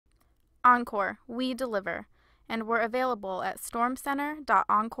Oncor, we deliver, and we're available at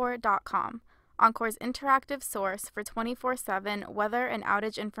stormcenter.oncor.com, Oncor's interactive source for 24/7 weather and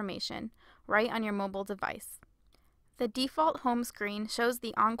outage information, right on your mobile device. The default home screen shows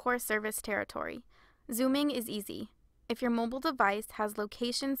the Oncor service territory. Zooming is easy. If your mobile device has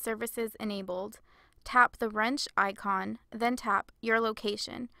location services enabled, tap the wrench icon, then tap Your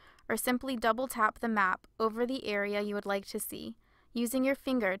Location, or simply double-tap the map over the area you would like to see, using your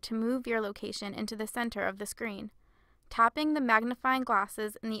finger to move your location into the center of the screen. Tapping the magnifying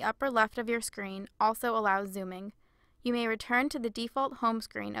glasses in the upper left of your screen also allows zooming. You may return to the default home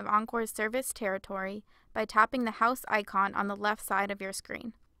screen of Oncor's service territory by tapping the house icon on the left side of your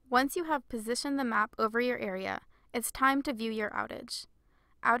screen. Once you have positioned the map over your area, it's time to view your outage.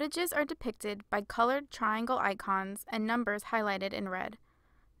 Outages are depicted by colored triangle icons and numbers highlighted in red.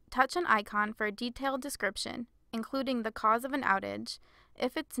 Touch an icon for a detailed description, including the cause of an outage,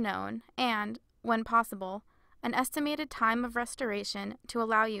 if it's known, and, when possible, an estimated time of restoration to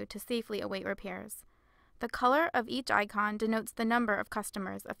allow you to safely await repairs. The color of each icon denotes the number of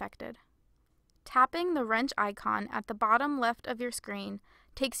customers affected. Tapping the wrench icon at the bottom left of your screen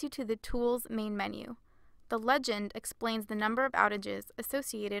takes you to the Tools main menu. The legend explains the number of outages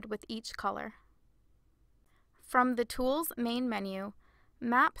associated with each color. From the Tools main menu,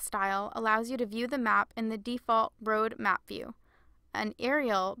 Map Style allows you to view the map in the default Road Map view, an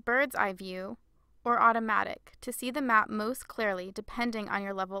aerial bird's eye view, or automatic to see the map most clearly depending on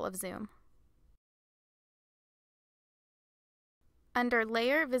your level of zoom. Under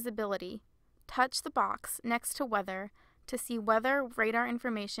Layer Visibility, touch the box next to Weather to see weather radar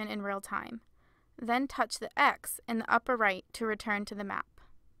information in real time. Then touch the X in the upper right to return to the map.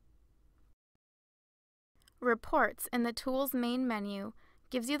 Reports in the Tools main menu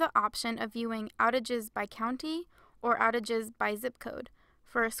gives you the option of viewing outages by county or outages by zip code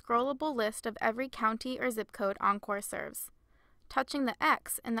for a scrollable list of every county or zip code Oncor serves. Touching the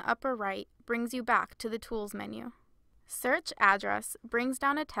X in the upper right brings you back to the Tools menu. Search Address brings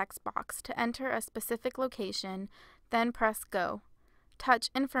down a text box to enter a specific location, then press Go. Touch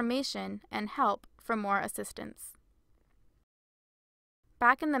Information and Help for more assistance.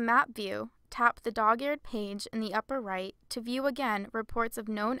 Back in the map view, tap the dog-eared page in the upper right to view again reports of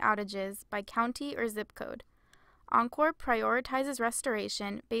known outages by county or zip code. Oncor prioritizes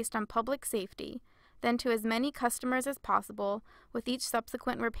restoration based on public safety, then to as many customers as possible with each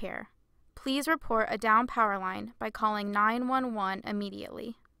subsequent repair. Please report a down power line by calling 911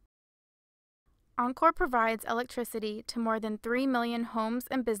 immediately. Oncor provides electricity to more than 3 million homes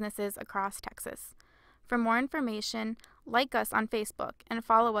and businesses across Texas. For more information, like us on Facebook and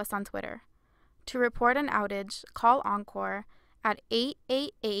follow us on Twitter. To report an outage, call Oncor at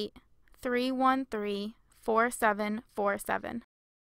 888-313-4747.